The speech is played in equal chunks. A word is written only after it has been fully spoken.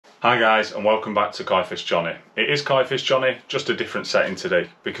Hi guys, and welcome back to Koi Fish Johnny. It is Koi Fish Johnny, just a different setting today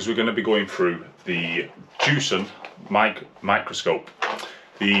because we're going to be going through the Juicen microscope.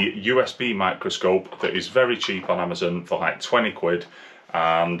 The USB microscope that is very cheap on Amazon for like 20 quid.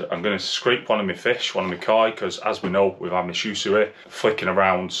 And I'm going to scrape one of my fish, one of my koi, because as we know, we've had my shusui flicking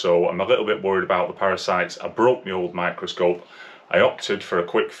around, so I'm a little bit worried about the parasites. I broke my old microscope. I opted for a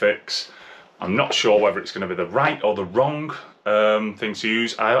quick fix. I'm not sure whether it's going to be the right or the wrong thing to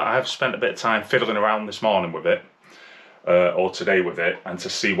use. I have spent a bit of time fiddling around this morning with it, or today with it, and to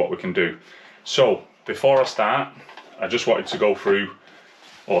see what we can do. So before I start, I just wanted to go through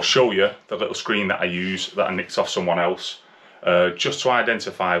or show you the little screen that I use that I nicked off someone else, just to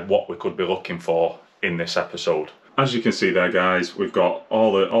identify what we could be looking for in this episode. As you can see there, guys, we've got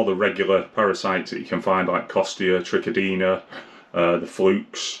all the regular parasites that you can find, like Costia, Trichodina, the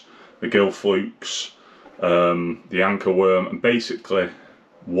flukes, the gill flukes, the anchor worm, and basically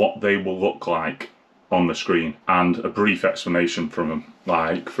what they will look like on the screen, and a brief explanation from them.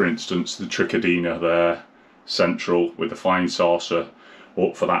 Like, for instance, the Trichodina there, central with the flying saucer,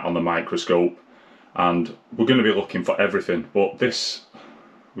 look for that on the microscope. And we're going to be looking for everything, but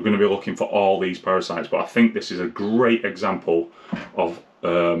we're going to be looking for all these parasites. But I think this is a great example of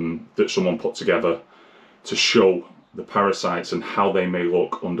that someone put together to show the parasites and how they may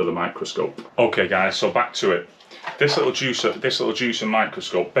look under the microscope. Okay guys, so back to it. This little juicer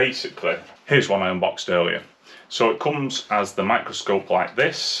microscope, basically, here's one I unboxed earlier. So it comes as the microscope like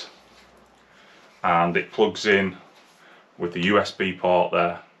this, and it plugs in with the USB port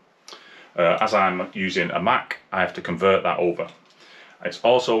there. As I'm using a Mac, I have to convert that over. It's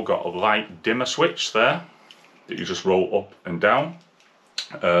also got a light dimmer switch there that you just roll up and down.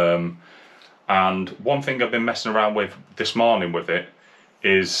 And one thing I've been messing around with this morning with it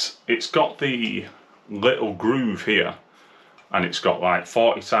is it's got the little groove here, and it's got like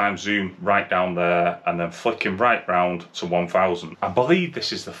 40 times zoom right down there and then flicking right round to 1000. I believe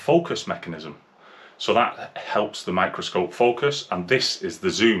this is the focus mechanism, so that helps the microscope focus, and this is the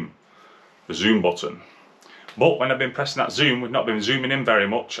zoom button. But when I've been pressing that zoom, we've not been zooming in very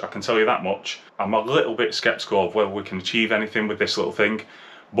much, I can tell you that much. I'm a little bit skeptical of whether we can achieve anything with this little thing.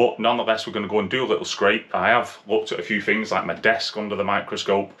 But nonetheless, we're going to go and do a little scrape. I have looked at a few things like my desk under the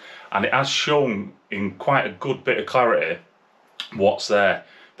microscope, and it has shown in quite a good bit of clarity what's there.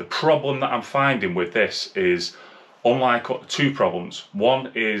 The problem that I'm finding with this is, unlike two problems.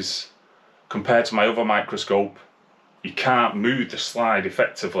 One is, compared to my other microscope, you can't move the slide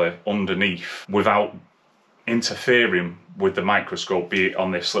effectively underneath without interfering with the microscope, be it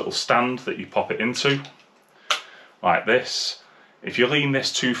on this little stand that you pop it into, like this. If you lean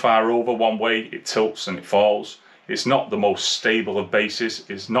this too far over one way, it tilts and it falls. It's not the most stable of bases.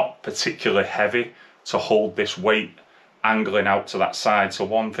 It's not particularly heavy to hold this weight angling out to that side. So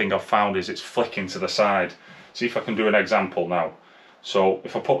one thing I've found is it's flicking to the side. See if I can do an example now. So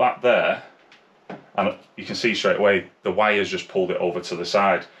if I put that there, and you can see straight away the wire's just pulled it over to the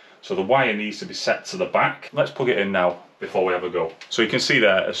side. So the wire needs to be set to the back. Let's plug it in now before we have a go. So you can see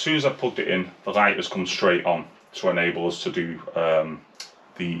there, as soon as I plugged it in, the light has come straight on to enable us to do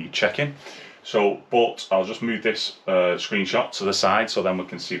the check-in. So, but I'll just move this screenshot to the side so then we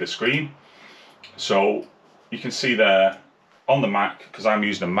can see the screen. So you can see there on the Mac, because I'm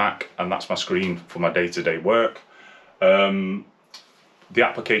using a Mac and that's my screen for my day-to-day work, the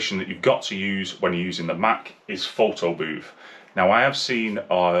application that you've got to use when you're using the Mac is photobooth. Now I have seen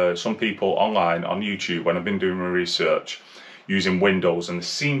some people online on YouTube, when I've been doing my research, using Windows, and there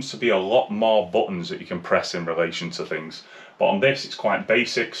seems to be a lot more buttons that you can press in relation to things. But on this it's quite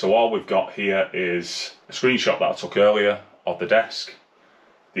basic, so all we've got here is a screenshot that I took earlier of the desk.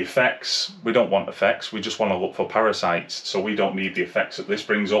 The effects, we don't want effects, we just want to look for parasites, so we don't need the effects that this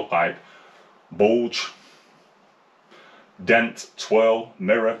brings up, like bulge, dent, twirl,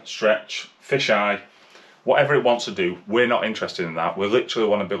 mirror, stretch, fisheye. Whatever it wants to do, we're not interested in that. We literally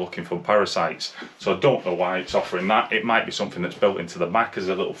want to be looking for parasites. So I don't know why it's offering that. It might be something that's built into the Mac as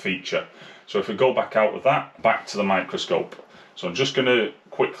a little feature. So if we go back out of that, back to the microscope. So I'm just going to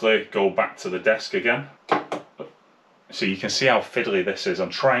quickly go back to the desk again. So you can see how fiddly this is. I'm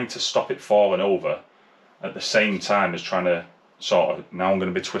trying to stop it falling over at the same time as trying to sort of, now I'm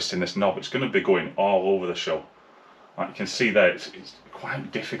going to be twisting this knob. It's going to be going all over the show. Like you can see there, it's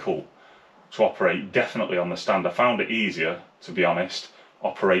quite difficult to operate, definitely on the stand. I found it easier, to be honest,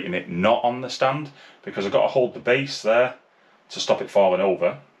 operating it not on the stand, because I've got to hold the base there to stop it falling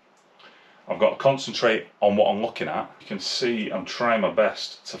over. I've got to concentrate on what I'm looking at. You can see I'm trying my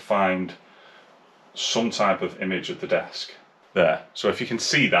best to find some type of image of the desk there. So if you can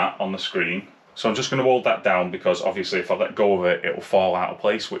see that on the screen, So I'm just going to hold that down because obviously if I let go of it, it will fall out of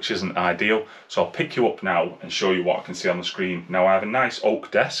place, which isn't ideal. So I'll pick you up now and show you what I can see on the screen. Now I have a nice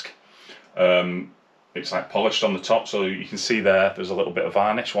oak desk. It's like polished on the top, so you can see there's a little bit of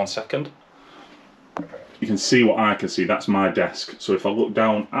varnish. One second. You can see what I can see, that's my desk. So if I look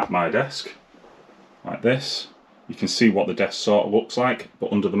down at my desk, like this, you can see what the desk sort of looks like,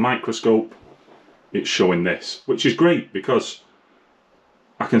 but under the microscope, it's showing this, which is great because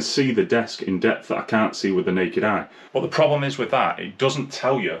I can see the desk in depth that I can't see with the naked eye. But the problem is with that, it doesn't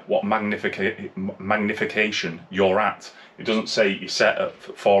tell you what magnification you're at. It doesn't say you set at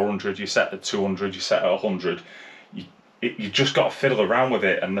 400, you set at 200, you set at 100. You just got to fiddle around with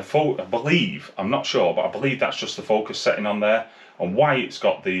it, and I believe, I'm not sure, but I believe that's just the focus setting on there, and why it's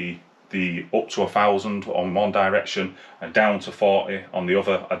got the up to 1000 on one direction and down to 40 on the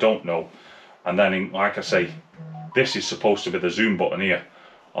other, I don't know. And then, like I say, this is supposed to be the zoom button here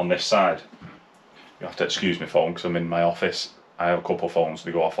on this side. You have to excuse my phone because I'm in my office. I have a couple of phones,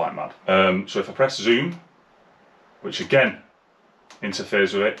 they go off like mad. So if I press zoom, which again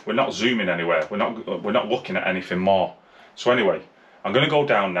interferes with it, we're not zooming anywhere. We're not looking at anything more. So anyway, I'm going to go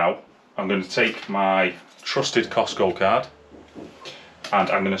down now. I'm going to take my trusted Costco card and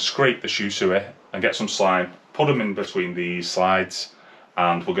I'm going to scrape the shoe suey and get some slime, put them in between these slides,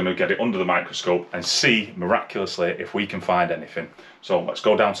 and we're going to get it under the microscope and see miraculously if we can find anything. So let's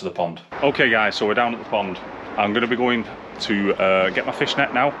go down to the pond. Okay guys, so we're down at the pond. I'm going to be going to get my fish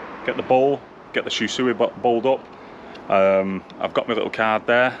net now, get the bowl, get the shoe suey bowled up. I've got my little card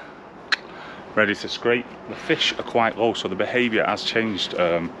there, ready to scrape. The fish are quite low, so the behaviour has changed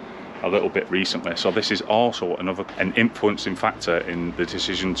a little bit recently. So this is also an influencing factor in the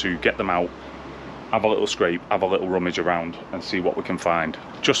decision to get them out, have a little scrape, have a little rummage around and see what we can find.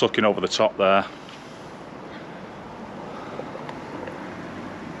 Just looking over the top there.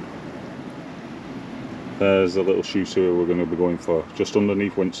 There's the little shoe suey we're going to be going for, just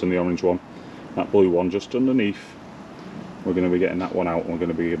underneath Winston, the orange one. That blue one just underneath. We're going to be getting that one out and we're going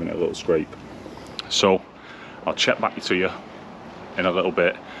to be giving it a little scrape. So I'll check back to you in a little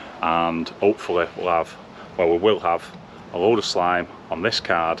bit, and hopefully we will have a load of slime on this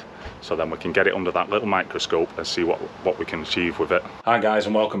card, so then we can get it under that little microscope and see what we can achieve with it. Hi guys,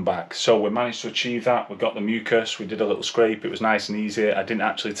 and welcome back. So we managed to achieve that. We got the mucus, we did a little scrape, it was nice and easy. I didn't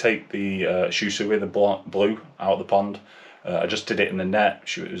actually take the shoe suey, the blue, out of the pond. I just did it in the net.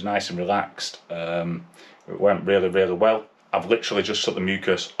 It was nice and relaxed. It went really well. I've literally just took the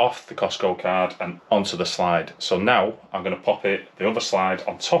mucus off the Costco card and onto the slide. So now I'm going to pop the other slide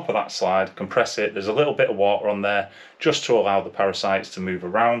on top of that slide, compress it. There's a little bit of water on there just to allow the parasites to move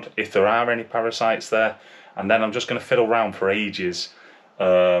around, if there are any parasites there. And then I'm just going to fiddle around for ages,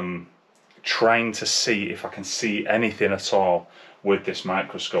 trying to see if I can see anything at all with this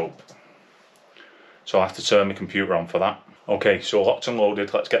microscope. So I'll have to turn my computer on for that. Okay, so locked and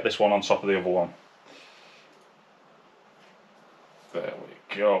loaded. Let's get this one on top of the other one. There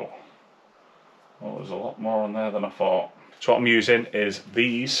we go. Well, there's a lot more on there than I thought. So what I'm using is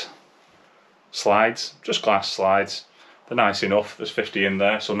these slides, just glass slides. They're nice enough. There's 50 in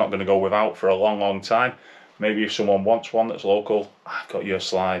there, so I'm not going to go without for a long time. Maybe if someone wants one that's local, I've got your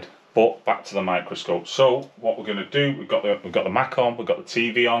slide. But back to the microscope. So what we're going to do, we've got the Mac on, we've got the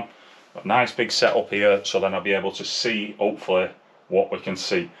TV on. Got a nice big setup here, so then I'll be able to see, hopefully, what we can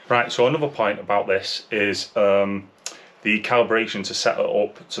see. Right, so another point about this is the calibration to set it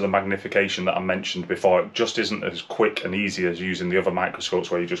up to the magnification that I mentioned before. It just isn't as quick and easy as using the other microscopes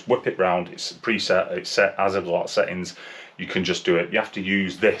where you just whip it round, it's preset, it's set as a lot of settings, you can just do it. You have to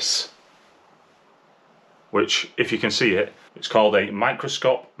use this, which, if you can see it, it's called a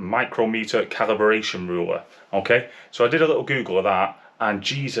Microscope micrometer calibration ruler. Okay, so I did a little Google of that, and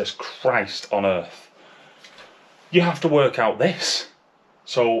Jesus Christ on earth, you have to work out this.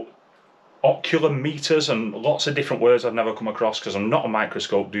 So ocular meters and lots of different words I've never come across, because I'm not a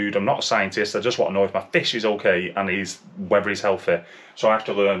microscope dude, I'm not a scientist, I just want to know if my fish is okay and whether he's healthy. So I have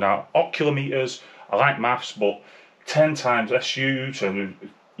to learn now ocular meters. I like maths, but 10 times SU, and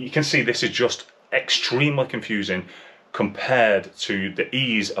you can see this is just extremely confusing compared to the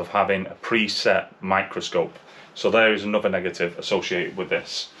ease of having a preset microscope. So there is another negative associated with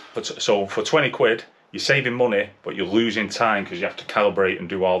this. So for 20 quid, you're saving money, but you're losing time because you have to calibrate and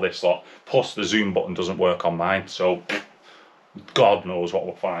do all this lot. Plus the zoom button doesn't work on mine, so God knows what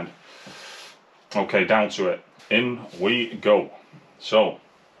we'll find. Okay, down to it. In we go. So,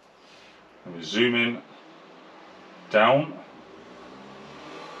 we're zooming down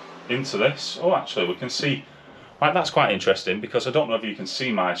into this. Oh, actually we can see, like, that's quite interesting, because I don't know if you can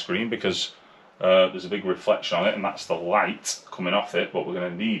see my screen, because There's a big reflection on it, and that's the light coming off it, but we're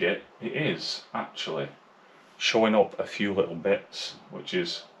going to need it. It is actually showing up a few little bits, which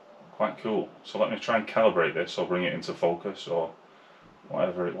is quite cool. So let me try and calibrate this, or bring it into focus, or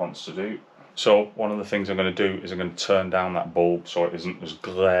whatever it wants to do. So one of the things I'm going to do is I'm going to turn down that bulb so it isn't as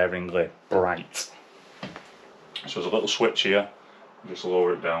glaringly bright. So there's a little switch here, just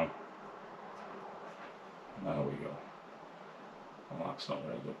lower it down. There we go. Well, that's not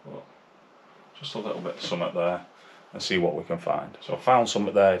very good, but just a little bit of something there, and see what we can find. So I found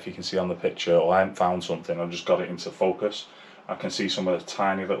something there, if you can see on the picture, or I haven't found something, I've just got it into focus. I can see some of the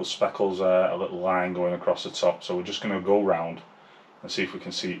tiny little speckles there, a little line going across the top, so we're just going to go round and see if we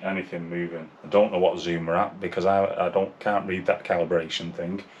can see anything moving. I don't know what zoom we're at, because I can't read that calibration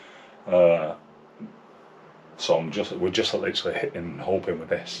thing. So we're just literally hitting, hoping with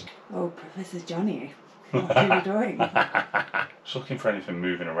this. Oh, Professor Johnny, what are you doing? Just looking for anything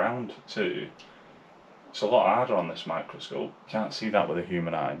moving around too. It's a lot harder on this microscope. You can't see that with a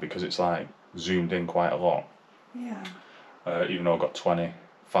human eye because it's like zoomed in quite a lot. Yeah. Even though I've got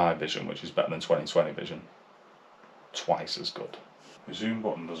 25 vision, which is better than 20/20 vision. Twice as good. The zoom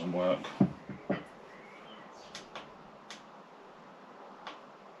button doesn't work.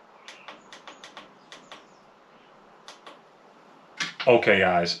 Okay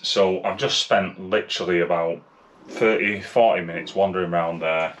guys, so I've just spent literally about 30-40 minutes wandering around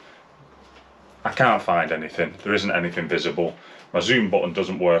there. I can't find anything. There isn't anything visible. My zoom button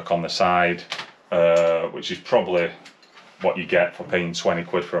doesn't work on the side, which is probably what you get for paying 20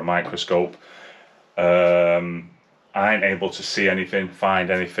 quid for a microscope. I ain't able to see anything, find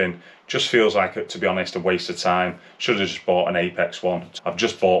anything. Just feels like, to be honest, a waste of time. Should have just bought an Apex one. I've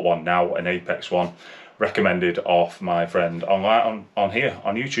just bought one now, an Apex one, recommended off my friend on here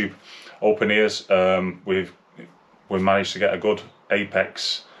on YouTube. Open Ears. We've managed to get a good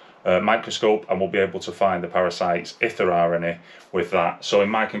Apex microscope, and we'll be able to find the parasites, if there are any, with that. So in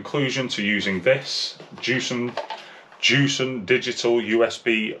my conclusion to using this Juicen digital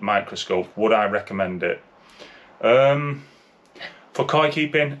USB microscope, would I recommend it? For koi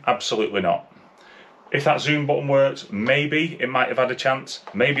keeping, absolutely not. If that zoom button worked, maybe it might have had a chance.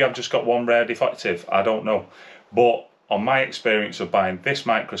 Maybe I've just got one rare deflective, I don't know. But on my experience of buying this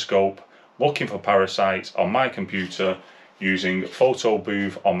microscope, looking for parasites on my computer, using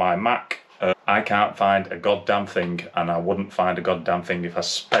photobooth on my Mac, I can't find a goddamn thing, and I wouldn't find a goddamn thing if I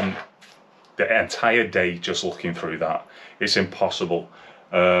spent the entire day just looking through that. It's impossible.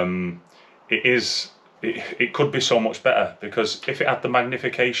 It could be so much better, because if it had the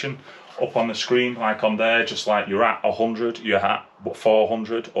magnification up on the screen, like on there, just like you're at 100, you're at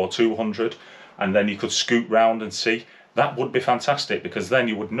 400 or 200, and then you could scoot round and see, that would be fantastic, because then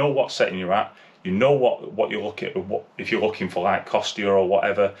you would know what setting you're at, you know what you're looking at, if you're looking for like Costia or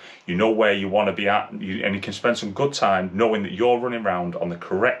whatever, you know where you want to be at, and you can spend some good time knowing that you're running around on the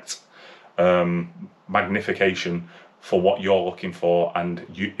correct magnification for what you're looking for. And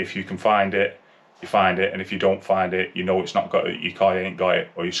if you can find it, you find it, and if you don't find it, you know it's not got it, your koi ain't got it,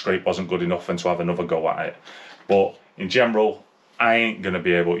 or your scrape wasn't good enough, and to have another go at it. But in general, I ain't going to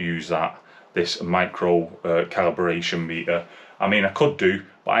be able to use this micro calibration meter. I mean, I could do,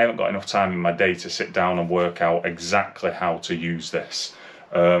 but I haven't got enough time in my day to sit down and work out exactly how to use this.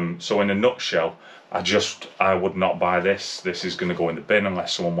 So in a nutshell, I would not buy this. This is going to go in the bin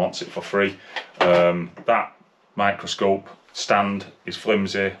unless someone wants it for free. That microscope stand is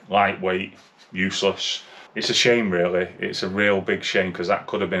flimsy, lightweight, useless. It's a shame, really. It's a real big shame, because that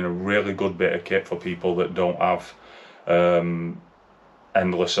could have been a really good bit of kit for people that don't have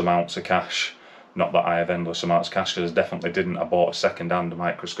endless amounts of cash. Not that I have endless amounts of cash, because I definitely didn't. I bought a second-hand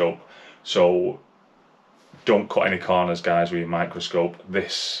microscope. So don't cut any corners, guys, with your microscope.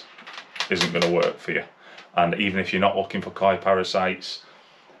 This isn't going to work for you. And even if you're not looking for koi parasites,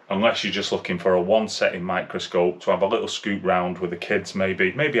 unless you're just looking for a one-setting microscope to have a little scoot round with the kids,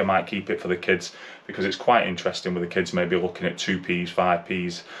 maybe I might keep it for the kids, because it's quite interesting with the kids, maybe looking at 2Ps,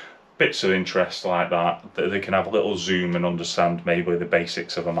 5Ps, bits of interest like that they can have a little zoom and understand maybe the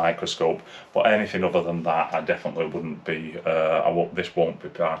basics of a microscope. But anything other than that, I definitely wouldn't be, this won't be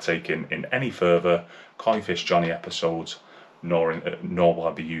partaking in any further Koi Fish Johnny episodes, nor will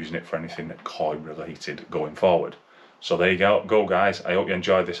I be using it for anything koi related going forward. So there you go guys. I hope you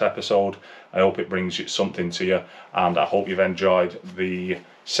enjoyed this episode. I hope it brings you something to you, and I hope you've enjoyed the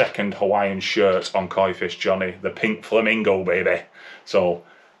second Hawaiian shirt on Koi Fish Johnny, the pink flamingo, baby. So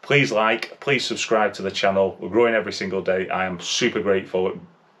please like, please subscribe to the channel. We're growing every single day. I am super grateful. It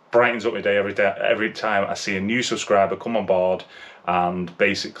brightens up my day every time I see a new subscriber come on board and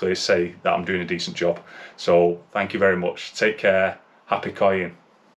basically say that I'm doing a decent job. So thank you very much. Take care. Happy koiing.